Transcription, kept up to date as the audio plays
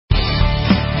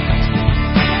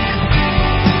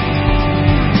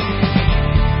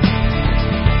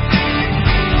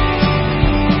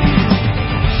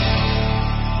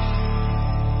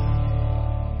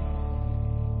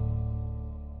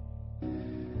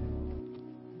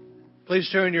Please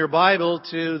turn your Bible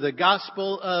to the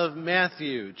Gospel of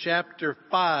Matthew, chapter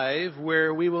 5,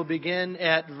 where we will begin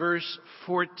at verse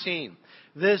 14.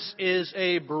 This is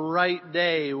a bright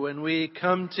day when we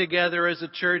come together as a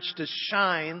church to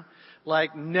shine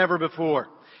like never before.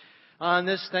 On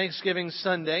this Thanksgiving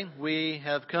Sunday, we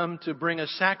have come to bring a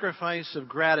sacrifice of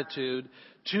gratitude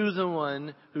to the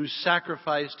one who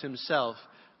sacrificed himself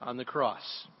on the cross.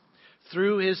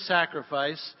 Through his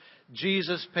sacrifice,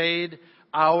 Jesus paid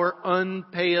our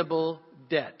unpayable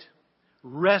debt,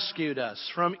 rescued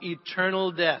us from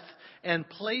eternal death, and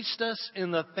placed us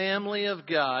in the family of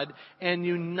God and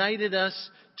united us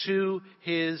to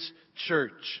His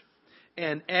church.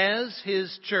 And as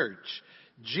His church,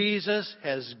 Jesus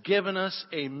has given us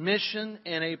a mission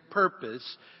and a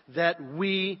purpose that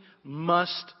we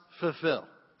must fulfill.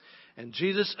 And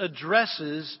Jesus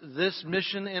addresses this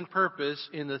mission and purpose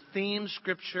in the theme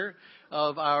scripture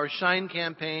of our Shine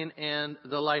campaign and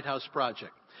the Lighthouse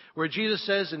Project, where Jesus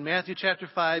says in Matthew chapter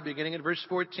 5, beginning at verse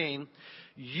 14,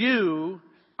 "You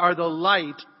are the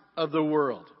light of the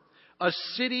world. A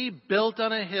city built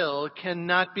on a hill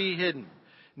cannot be hidden.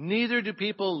 Neither do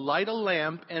people light a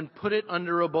lamp and put it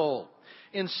under a bowl.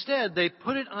 Instead, they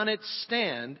put it on its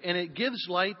stand, and it gives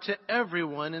light to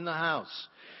everyone in the house.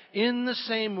 In the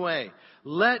same way,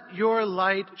 let your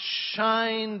light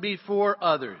shine before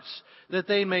others, that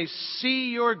they may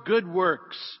see your good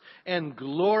works and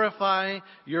glorify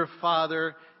your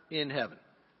Father in heaven."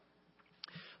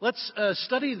 Let's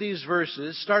study these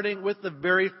verses, starting with the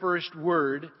very first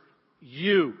word,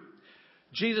 you.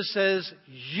 Jesus says,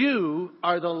 "You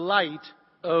are the light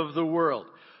of the world."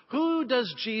 Who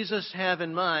does Jesus have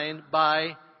in mind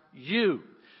by you?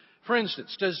 For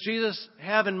instance, does Jesus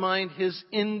have in mind his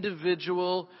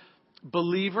individual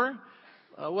believer?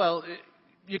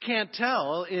 You can't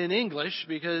tell in English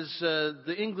because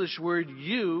the English word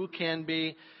you can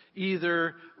be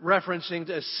either referencing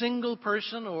a single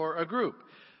person or a group.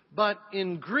 But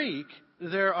in Greek,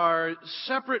 there are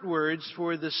separate words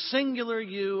for the singular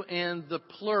you and the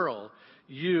plural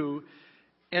you.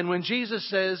 And when Jesus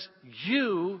says,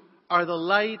 "You are the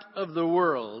light of the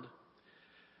world,"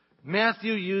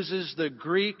 Matthew uses the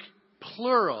Greek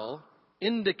plural,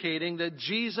 indicating that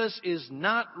Jesus is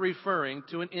not referring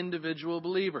to an individual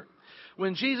believer.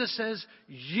 When Jesus says,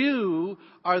 "You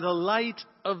are the light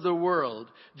of the world,"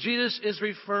 Jesus is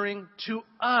referring to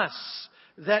us,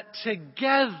 that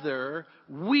together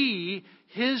we,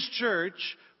 His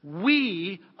church,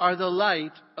 we are the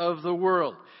light of the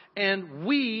world. And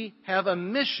we have a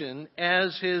mission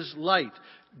as His light.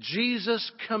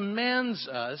 Jesus commands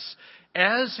us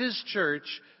as His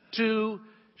church to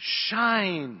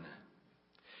shine.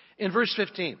 In verse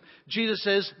 15, Jesus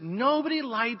says, "Nobody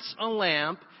lights a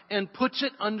lamp and puts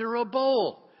it under a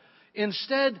bowl.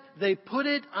 Instead, they put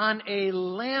it on a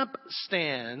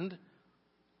lampstand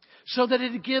so that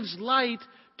it gives light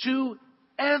to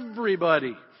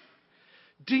everybody."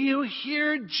 Do you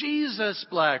hear Jesus,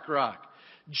 Black Rock?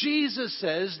 Jesus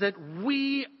says that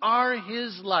we are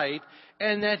His light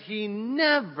and that He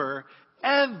never,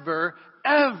 ever,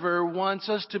 ever wants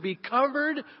us to be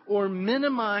covered or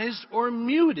minimized or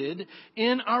muted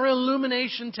in our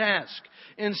illumination task.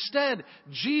 Instead,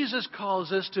 Jesus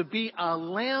calls us to be a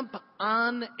lamp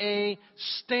on a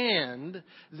stand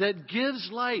that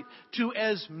gives light to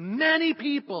as many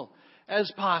people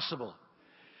as possible.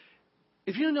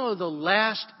 If you know the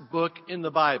last book in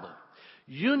the Bible,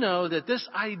 you know that this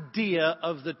idea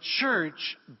of the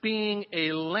church being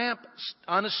a lamp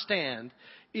on a stand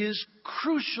is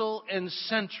crucial and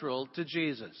central to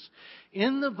Jesus.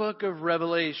 In the book of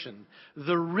Revelation,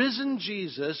 the risen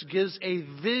Jesus gives a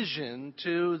vision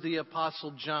to the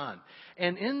Apostle John.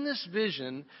 And in this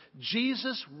vision,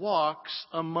 Jesus walks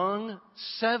among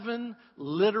 7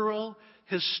 literal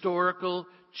historical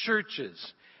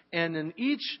churches. And in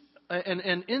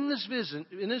this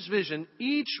vision,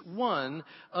 each one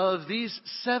of these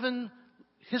 7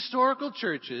 historical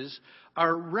churches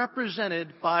are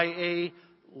represented by a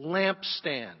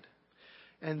lampstand.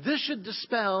 And this should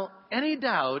dispel any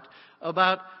doubt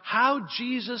about how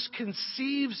Jesus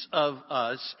conceives of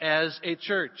us as a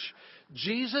church.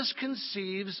 Jesus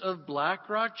conceives of Black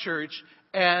Rock Church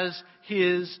as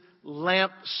His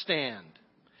lampstand.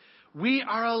 We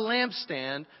are a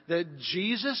lampstand that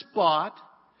Jesus bought,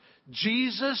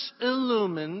 Jesus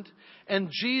illumined,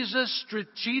 and Jesus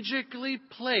strategically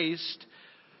placed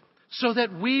so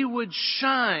that we would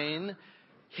shine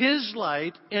His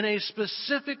light in a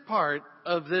specific part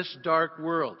of this dark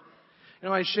world. You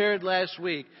know, I shared last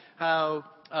week how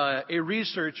a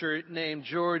researcher named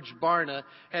George Barna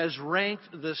has ranked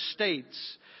the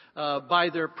states by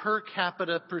their per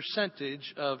capita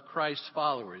percentage of Christ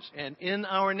followers. And in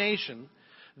our nation,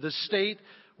 the state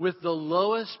with the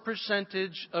lowest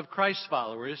percentage of Christ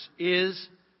followers is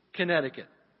Connecticut.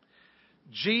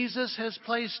 Jesus has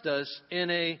placed us in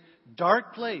a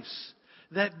dark place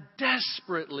that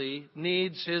desperately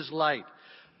needs His light.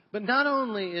 But not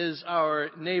only is our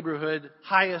neighborhood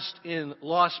highest in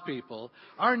lost people,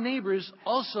 our neighbors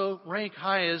also rank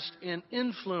highest in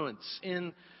influence,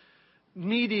 in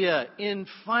media, in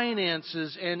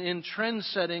finances, and in trend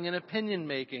setting and opinion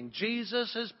making.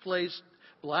 Jesus has placed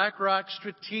Black Rock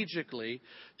strategically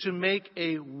to make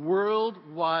a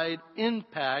worldwide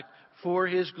impact for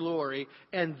His glory,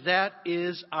 and that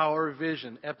is our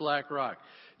vision at Black Rock.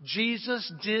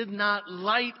 Jesus did not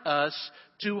light us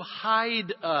to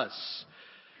hide us.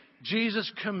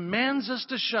 Jesus commands us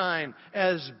to shine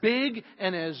as big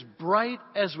and as bright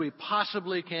as we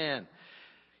possibly can.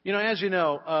 As you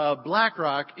know, Black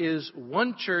Rock is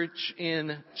one church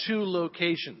in two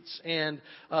locations. And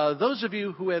those of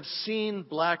you who have seen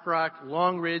Black Rock,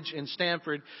 Long Ridge, and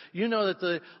Stamford, you know that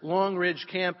the Long Ridge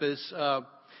campus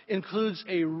includes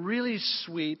a really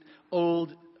sweet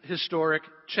old historic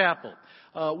chapel.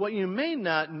 What you may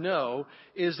not know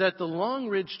is that the Long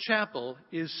Ridge Chapel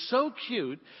is so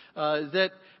cute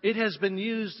that it has been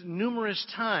used numerous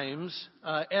times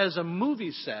as a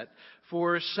movie set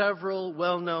for several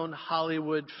well-known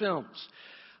Hollywood films.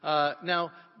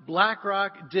 Now, Black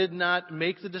Rock did not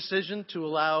make the decision to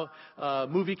allow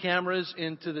movie cameras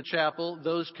into the chapel.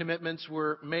 Those commitments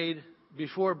were made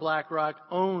before Black Rock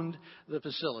owned the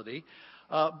facility.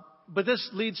 But this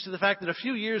leads to the fact that a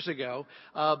few years ago,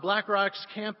 Black Rock's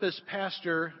campus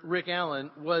pastor, Rick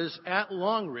Allen, was at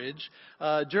Long Ridge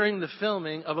during the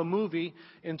filming of a movie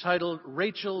entitled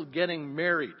Rachel Getting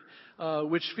Married,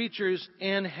 which features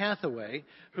Anne Hathaway,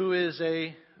 who is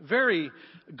a very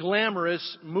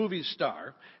glamorous movie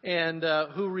star and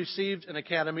who received an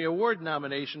Academy Award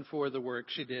nomination for the work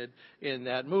she did in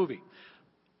that movie.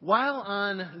 While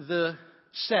on the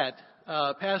set,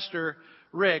 Pastor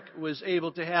Rick was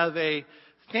able to have a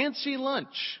fancy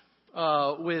lunch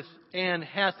with Anne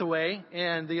Hathaway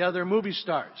and the other movie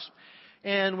stars.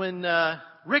 And when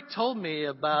Rick told me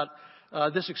about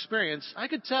this experience, I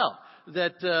could tell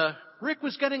that Rick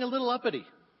was getting a little uppity,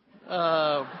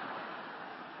 a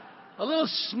little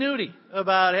snooty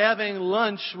about having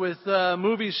lunch with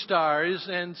movie stars.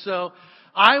 And so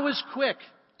I was quick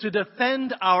to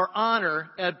defend our honor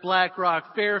at Black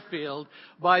Rock Fairfield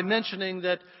by mentioning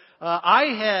that I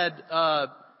had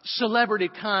celebrity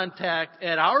contact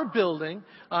at our building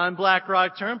on Black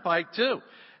Rock Turnpike, too.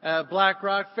 At Black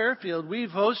Rock Fairfield, we've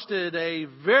hosted a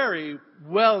very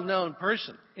well-known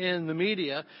person in the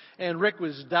media, and Rick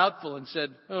was doubtful and said,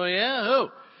 "Oh, yeah?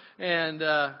 Who?" And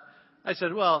I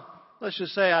said, "Well, let's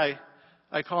just say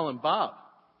I call him Bob,"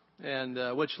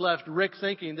 and which left Rick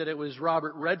thinking that it was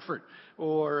Robert Redford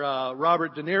or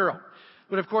Robert De Niro.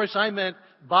 But, of course, I meant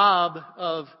Bob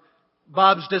of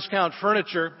Bob's Discount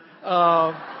Furniture,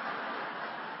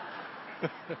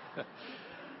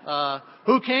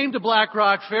 who came to Black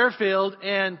Rock Fairfield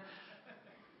and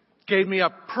gave me a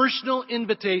personal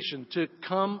invitation to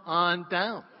come on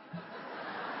down.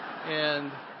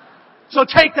 And so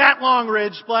take that, Long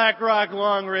Ridge, Black Rock,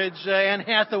 Long Ridge. Anne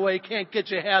Hathaway can't get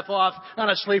you half off on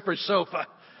a sleeper sofa.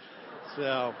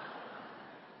 So,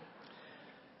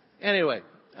 anyway,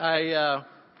 I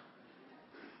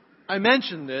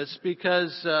mention this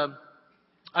because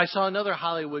I saw another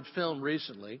Hollywood film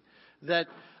recently that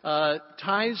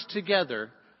ties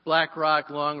together Black Rock,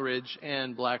 Long Ridge,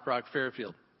 and Black Rock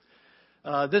Fairfield.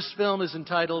 This film is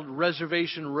entitled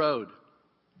Reservation Road,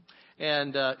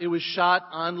 and it was shot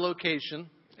on location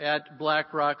at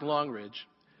Black Rock, Long Ridge,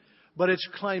 but its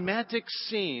climactic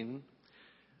scene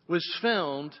was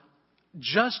filmed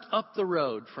just up the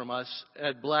road from us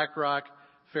at Black Rock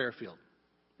Fairfield.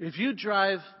 If you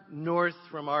drive north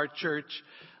from our church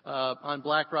on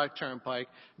Black Rock Turnpike,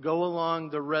 go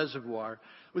along the reservoir,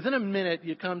 within a minute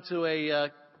you come to a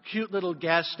cute little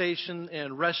gas station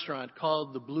and restaurant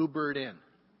called the Bluebird Inn.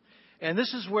 And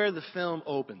this is where the film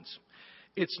opens.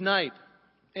 It's night,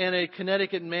 and a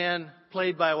Connecticut man,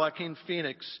 played by Joaquin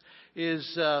Phoenix,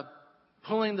 is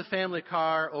pulling the family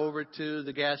car over to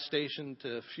the gas station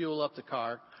to fuel up the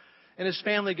car. And his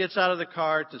family gets out of the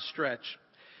car to stretch.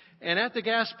 And at the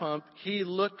gas pump, he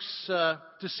looks to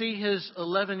see his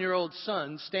 11-year-old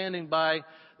son standing by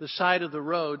the side of the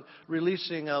road,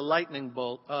 releasing a lightning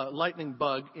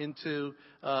bug into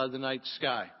the night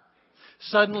sky.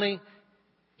 Suddenly,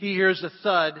 he hears a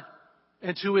thud,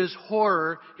 and to his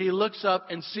horror, he looks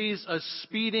up and sees a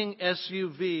speeding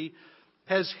SUV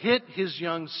has hit his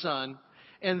young son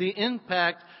And the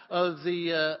impact of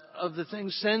the thing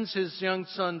sends his young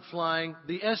son flying.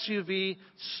 The SUV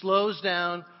slows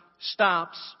down,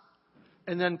 stops,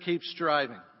 and then keeps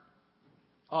driving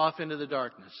off into the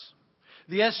darkness.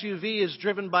 The SUV is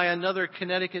driven by another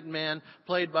Connecticut man,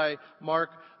 played by Mark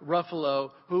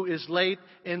Ruffalo, who is late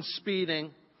and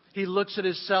speeding. He looks at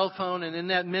his cell phone, and in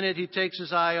that minute he takes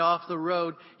his eye off the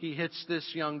road. He hits this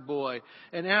young boy.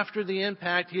 And after the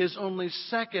impact, he has only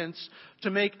seconds to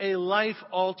make a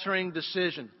life-altering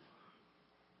decision.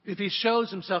 If he shows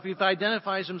himself, if he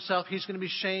identifies himself, he's going to be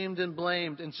shamed and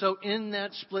blamed. And so in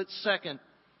that split second,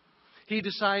 he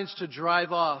decides to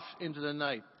drive off into the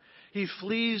night. He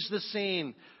flees the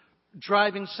scene,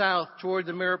 driving south toward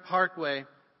the Mirror Parkway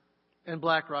and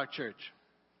Black Rock Church.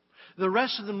 The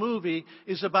rest of the movie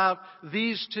is about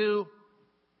these two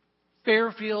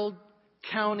Fairfield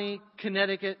County,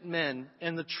 Connecticut men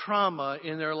and the trauma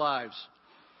in their lives.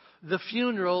 The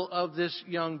funeral of this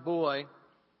young boy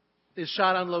is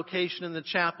shot on location in the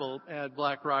chapel at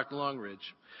Black Rock Long Ridge.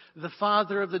 The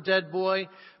father of the dead boy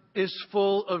is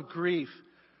full of grief.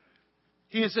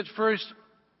 He is at first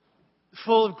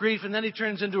full of grief, and then he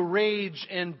turns into rage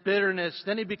and bitterness.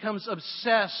 Then he becomes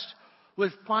obsessed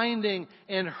with finding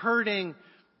and hurting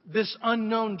this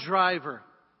unknown driver,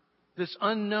 this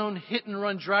unknown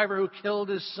hit-and-run driver who killed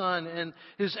his son. And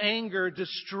his anger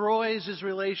destroys his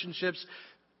relationships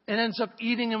and ends up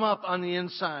eating him up on the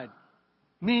inside.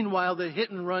 Meanwhile, the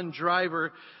hit-and-run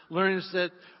driver learns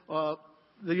that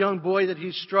the young boy that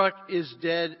he struck is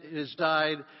dead, has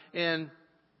died, and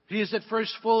he is at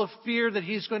first full of fear that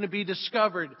he's going to be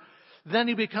discovered. Then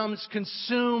he becomes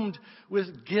consumed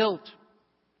with guilt,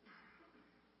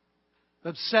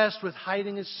 obsessed with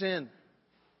hiding his sin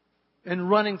and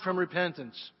running from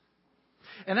repentance.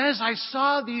 And as I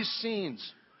saw these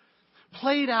scenes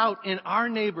played out in our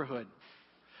neighborhood,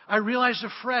 I realized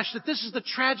afresh that this is the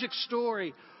tragic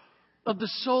story of the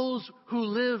souls who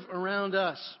live around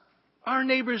us. Our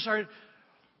neighbors are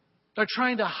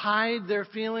trying to hide their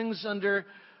feelings under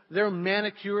their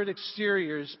manicured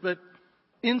exteriors, but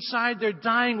inside they're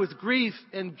dying with grief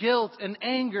and guilt and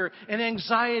anger and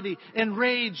anxiety and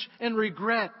rage and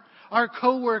regret. Our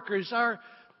coworkers, our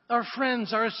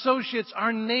friends, our associates,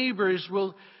 our neighbors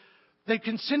they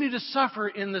continue to suffer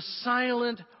in the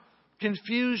silent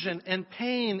confusion and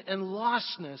pain and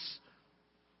lostness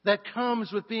that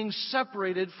comes with being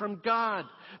separated from God,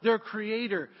 their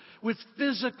Creator, with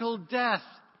physical death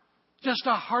just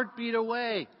a heartbeat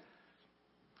away,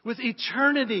 with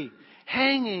eternity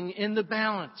hanging in the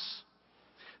balance.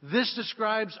 This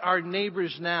describes our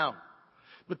neighbors now,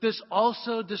 but this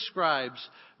also describes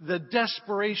the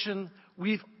desperation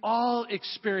we've all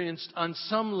experienced on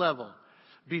some level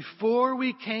before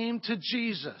we came to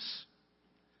Jesus,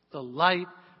 the light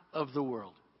of the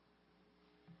world.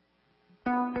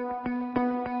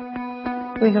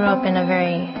 We grew up in a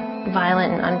very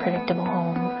violent and unpredictable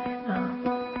home.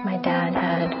 My dad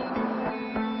had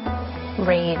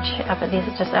rage, these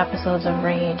are just episodes of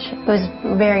rage. It was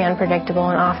very unpredictable,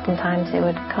 and oftentimes it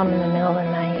would come in the middle of the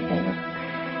night, and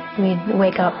we'd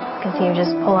wake up because he would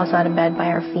just pull us out of bed by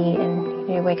our feet, and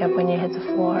you'd wake up when you hit the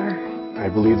floor. I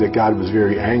believe that God was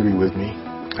very angry with me.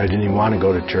 I didn't even want to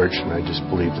go to church, and I just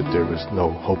believed that there was no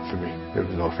hope for me. There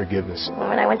was no forgiveness.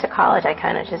 When I went to college, I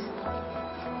kind of just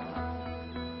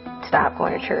stopped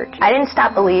going to church. I didn't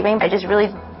stop believing. I just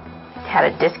really had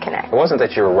a disconnect. It wasn't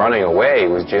that you were running away. It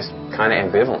was just kind of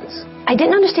ambivalence. I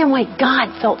didn't understand why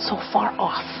God felt so far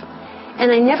off.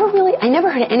 And I never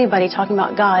heard anybody talking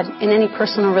about God in any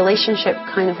personal relationship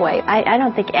kind of way. I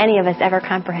don't think any of us ever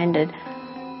comprehended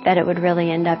that it would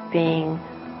really end up being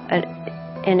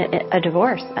a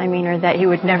divorce. Or that he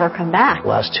would never come back. The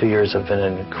last 2 years have been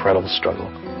an incredible struggle.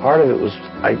 Part of it was,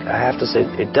 I have to say,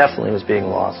 it definitely was being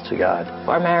lost to God.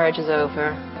 Our marriage is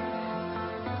over.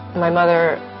 My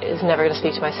mother is never going to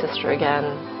speak to my sister again.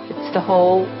 It's the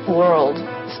whole world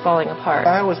is falling apart.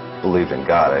 I always believed in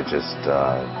God. I just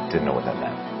didn't know what that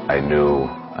meant. I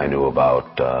knew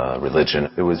about religion.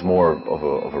 It was more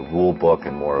of a rule book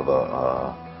and more of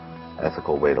a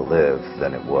ethical way to live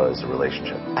than it was a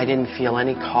relationship. I didn't feel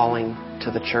any calling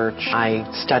to the church. I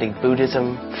studied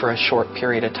Buddhism for a short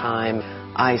period of time.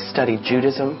 I studied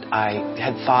Judaism. I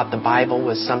had thought the Bible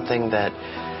was something that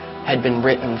had been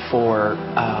written for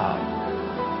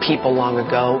people long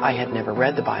ago. I had never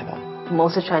read the Bible.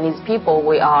 Most Chinese people,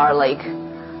 we are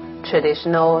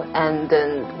traditional, and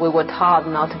then we were taught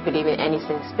not to believe in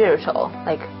anything spiritual,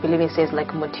 believing things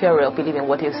like material, believing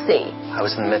what you see. I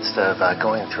was in the midst of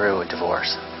going through a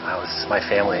divorce. My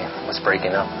family was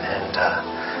breaking up, and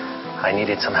I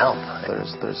needed some help.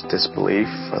 There's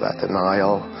disbelief, or that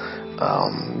denial.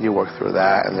 You work through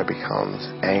that, and there becomes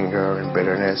anger and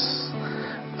bitterness,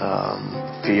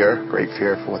 fear, great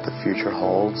fear for what the future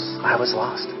holds. I was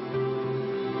lost.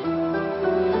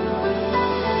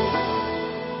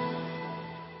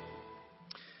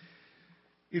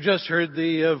 You just heard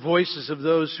the voices of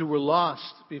those who were lost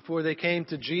before they came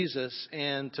to Jesus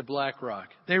and to Black Rock.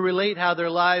 They relate how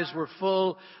their lives were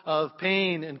full of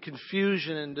pain and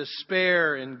confusion and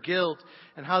despair and guilt,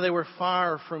 and how they were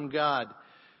far from God,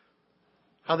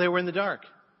 how they were in the dark.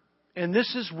 And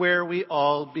this is where we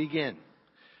all begin.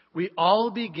 We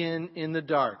all begin in the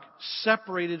dark,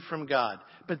 separated from God.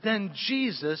 But then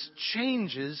Jesus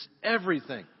changes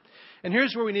everything. And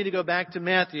here's where we need to go back to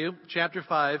Matthew chapter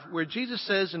 5, where Jesus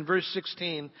says in verse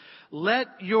 16, "Let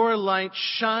your light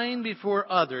shine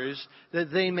before others,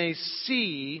 that they may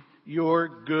see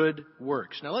your good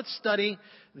works." Now let's study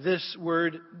this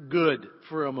word good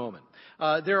for a moment.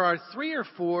 There are 3 or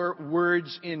 4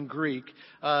 words in Greek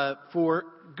for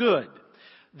good.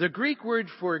 The Greek word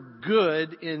for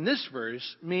good in this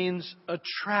verse means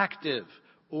attractive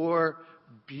or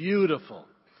beautiful.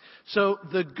 So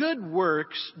the good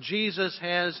works Jesus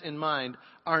has in mind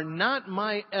are not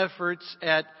my efforts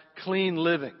at clean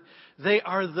living. They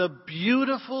are the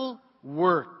beautiful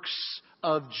works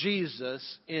of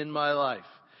Jesus in my life.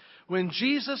 When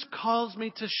Jesus calls me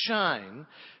to shine,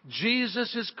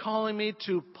 Jesus is calling me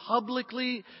to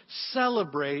publicly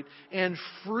celebrate and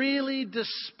freely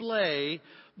display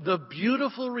the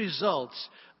beautiful results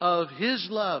of His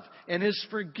love and His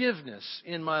forgiveness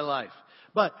in my life.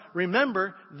 But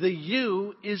remember, the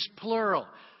you is plural.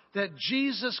 That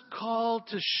Jesus' call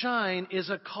to shine is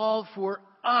a call for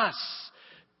us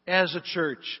as a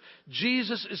church.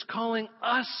 Jesus is calling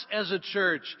us as a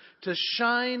church to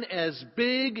shine as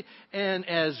big and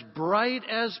as bright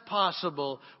as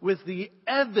possible with the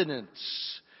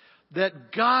evidence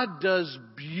that God does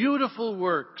beautiful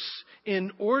works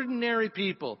in ordinary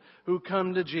people who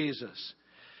come to Jesus.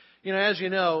 You know, as you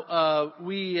know,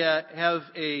 we have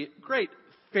a great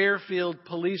Fairfield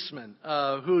policeman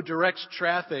who directs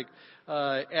traffic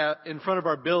in front of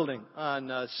our building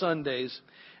on Sundays.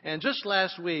 And just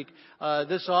last week,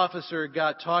 this officer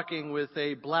got talking with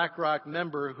a Black Rock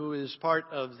member who is part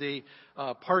of the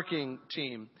parking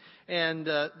team. And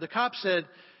the cop said,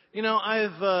 "You know,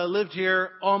 I've lived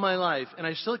here all my life, and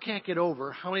I still can't get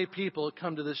over how many people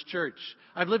come to this church.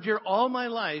 I've lived here all my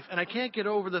life, and I can't get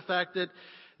over the fact that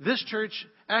this church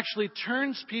actually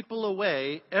turns people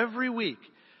away every week,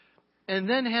 and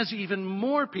then has even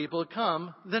more people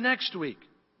come the next week."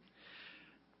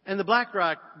 And the Black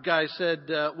Rock guy said,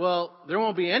 "Well, there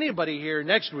won't be anybody here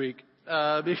next week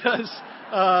because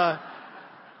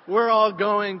we're all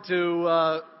going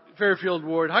to Fairfield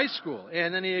Ward High School."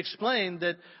 And then he explained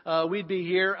that we'd be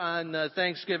here on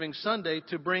Thanksgiving Sunday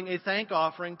to bring a thank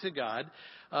offering to God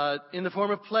in the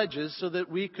form of pledges so that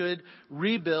we could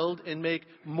rebuild and make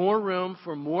more room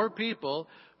for more people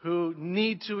who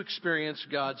need to experience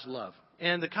God's love.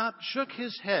 And the cop shook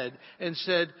his head and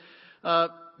said,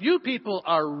 "You people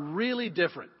are really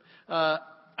different.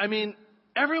 I mean,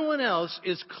 everyone else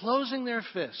is closing their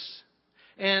fists,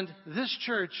 and this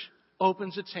church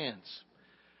opens its hands.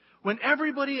 When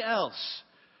everybody else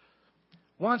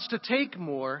wants to take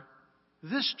more,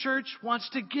 this church wants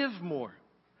to give more.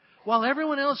 While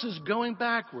everyone else is going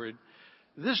backward,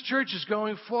 this church is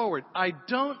going forward. I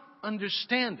don't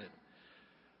understand it,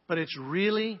 but it's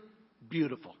really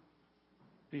beautiful."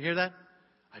 Do you hear that?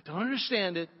 I don't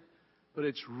understand it, but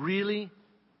it's really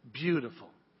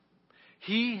beautiful.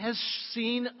 He has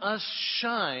seen us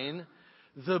shine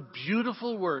the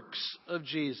beautiful works of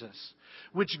Jesus,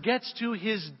 which gets to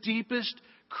His deepest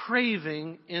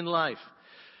craving in life.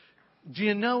 Do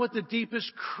you know what the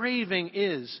deepest craving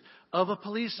is of a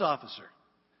police officer?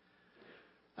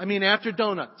 I mean, after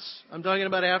donuts. I'm talking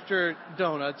about after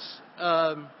donuts.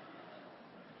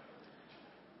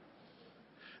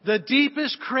 The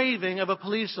deepest craving of a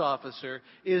police officer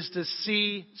is to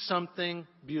see something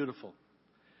beautiful.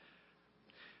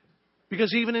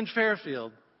 Because even in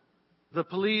Fairfield, the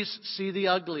police see the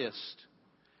ugliest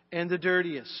and the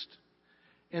dirtiest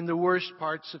and the worst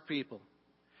parts of people.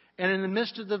 And in the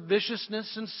midst of the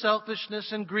viciousness and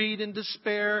selfishness and greed and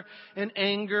despair and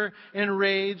anger and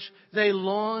rage, they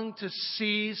long to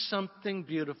see something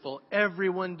beautiful.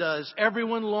 Everyone does.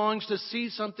 Everyone longs to see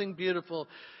something beautiful.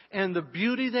 And the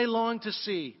beauty they long to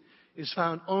see is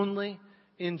found only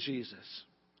in Jesus.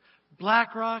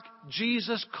 Black Rock,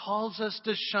 Jesus calls us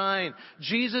to shine.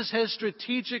 Jesus has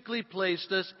strategically placed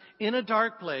us in a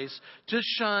dark place to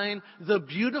shine the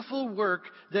beautiful work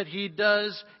that He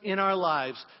does in our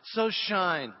lives. So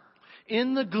shine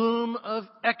In the gloom of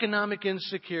economic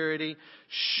insecurity,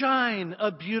 shine a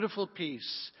beautiful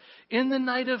peace. In the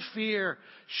night of fear,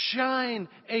 shine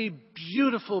a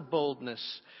beautiful boldness.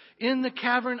 In the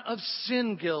cavern of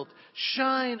sin guilt,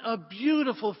 shine a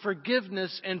beautiful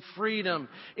forgiveness and freedom.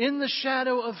 In the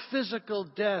shadow of physical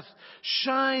death,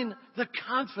 shine the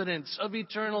confidence of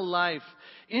eternal life.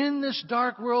 In this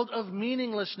dark world of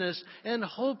meaninglessness and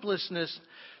hopelessness,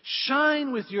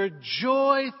 shine with your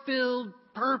joy-filled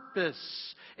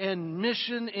purpose and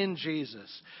mission in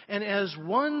Jesus. And as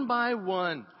one by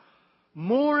one,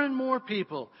 more and more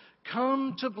people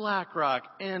come to Black Rock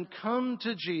and come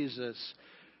to Jesus,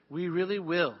 we really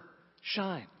will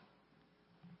shine.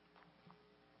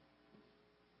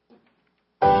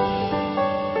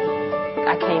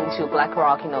 I came to Black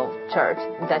Rock, church.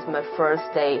 That's my first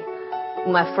day,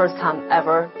 my first time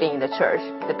ever being in the church.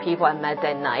 The people I met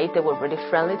that night, they were really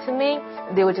friendly to me.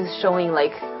 They were just showing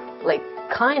like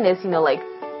kindness,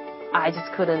 I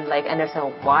just couldn't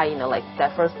understand why,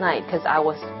 that first night, because I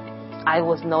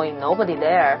was knowing nobody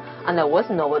there, and there was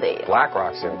nobody. Black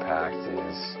Rock's impact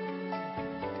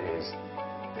is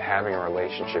having a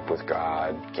relationship with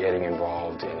God, getting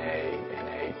involved in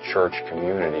a church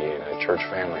community, in a church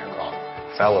family. I call it.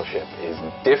 Fellowship is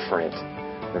different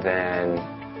than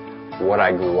what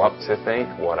I grew up to think,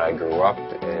 what I grew up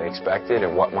and expected,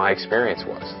 and what my experience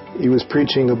was. He was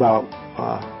preaching about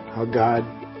how God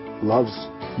loves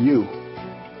you.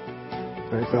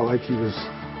 And I felt like he was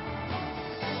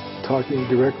talking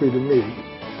directly to me,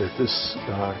 that this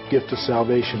gift of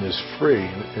salvation is free,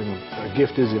 and a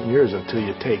gift isn't yours until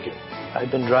you take it.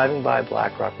 I've been driving by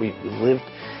Black Rock. We lived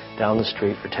down the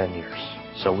street for 10 years,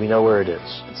 so we know where it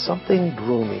is. Something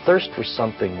drew me, thirst for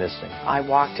something missing. I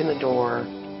walked in the door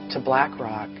to Black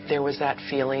Rock. There was that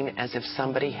feeling as if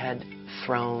somebody had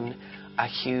thrown a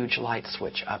huge light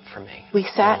switch up for me. We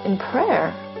sat in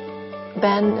prayer.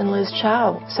 Ben and Liz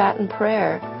Chow sat in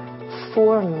prayer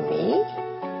for me.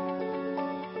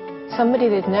 Somebody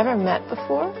they'd never met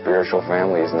before. Spiritual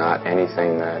family is not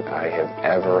anything that I have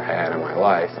ever had in my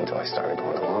life until I started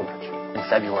going to Longbridge. In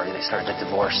February, they started a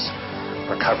divorce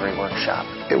recovery workshop.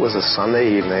 It was a Sunday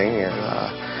evening, and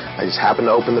I just happened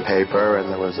to open the paper,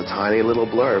 and there was a tiny little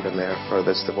blurb in there for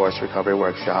this divorce recovery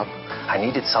workshop. I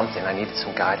needed something. I needed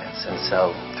some guidance, and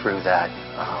so through that,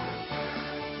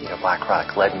 Black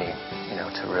Rock led me,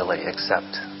 to really accept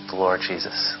the Lord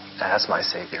Jesus as my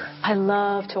Savior. I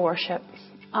love to worship.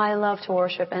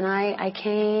 And I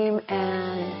came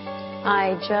and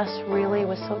I just really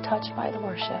was so touched by the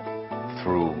worship.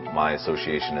 Through my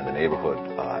association in the neighborhood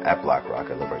at Black Rock,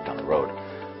 I live right down the road,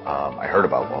 I heard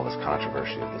about all this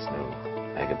controversy of this new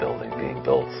mega building being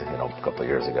built, a couple of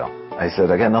years ago. I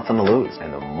said, I got nothing to lose.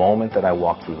 And the moment that I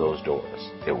walked through those doors,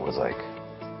 it was like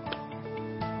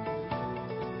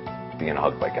being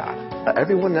hugged by God.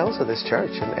 Everyone knows of this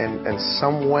church, and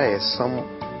some way,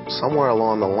 somewhere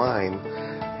along the line,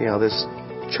 this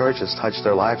church has touched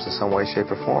their lives in some way, shape,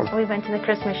 or form. We went to the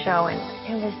Christmas show, and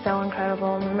it was so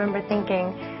incredible. And I remember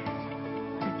thinking,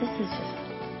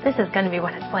 this is going to be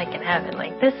what it's like in heaven.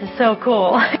 This is so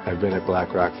cool. I've been at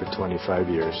Black Rock for 25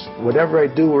 years. Whatever I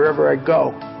do, wherever I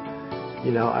go,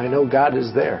 I know God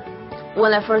is there.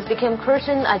 When I first became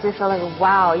Christian, I just felt like,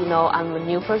 wow, I'm a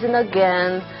new person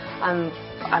again.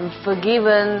 I'm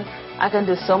forgiven. I can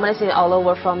do so many things all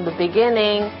over from the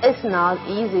beginning. It's not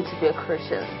easy to be a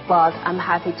Christian, but I'm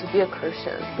happy to be a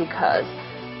Christian because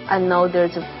I know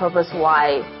there's a purpose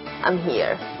why I'm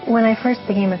here. When I first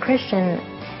became a Christian,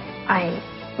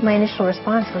 my initial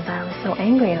response was I was so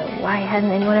angry. Why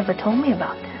hadn't anyone ever told me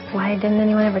about this? Why didn't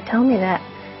anyone ever tell me that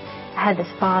I had this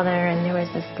Father and there was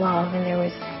this love and there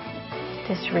was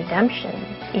this redemption?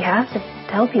 You have to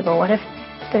tell people. What if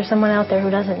there's someone out there who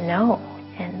doesn't know?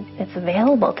 And it's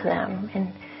available to them,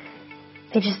 and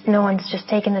no one's just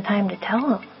taking the time to tell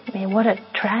them. I mean, what a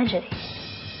tragedy.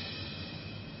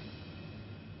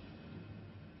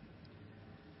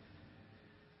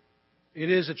 It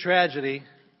is a tragedy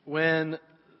when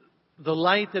the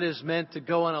light that is meant to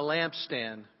go on a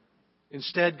lampstand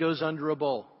instead goes under a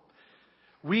bowl.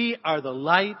 We are the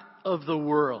light of the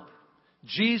world.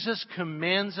 Jesus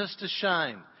commands us to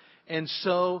shine, and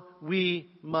so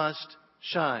we must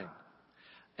shine.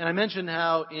 And I mentioned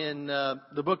how in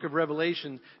the book of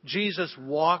Revelation, Jesus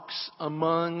walks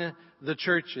among the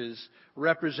churches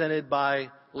represented by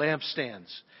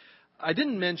lampstands. I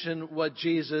didn't mention what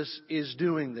Jesus is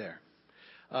doing there.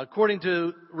 According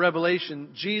to Revelation,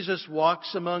 Jesus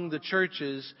walks among the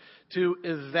churches to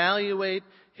evaluate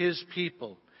his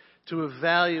people, to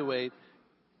evaluate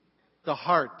the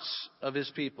hearts of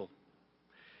his people.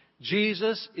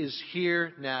 Jesus is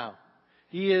here now.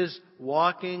 He is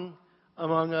walking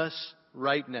among us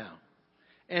right now.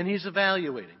 And He's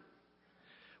evaluating.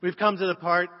 We've come to the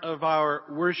part of our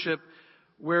worship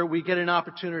where we get an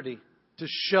opportunity to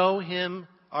show Him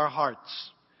our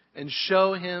hearts and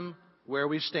show Him where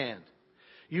we stand.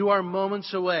 You are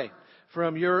moments away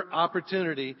from your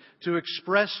opportunity to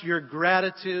express your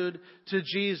gratitude to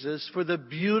Jesus for the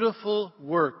beautiful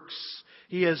works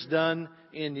He has done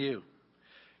in you.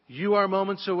 You are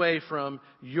moments away from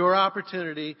your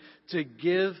opportunity to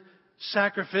give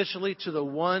sacrificially to the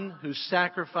one who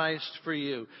sacrificed for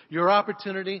you. Your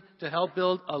opportunity to help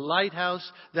build a lighthouse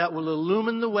that will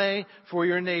illumine the way for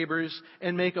your neighbors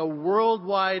and make a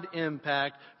worldwide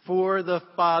impact for the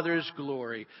Father's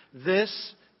glory.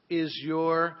 This is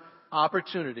your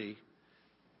opportunity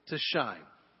to shine.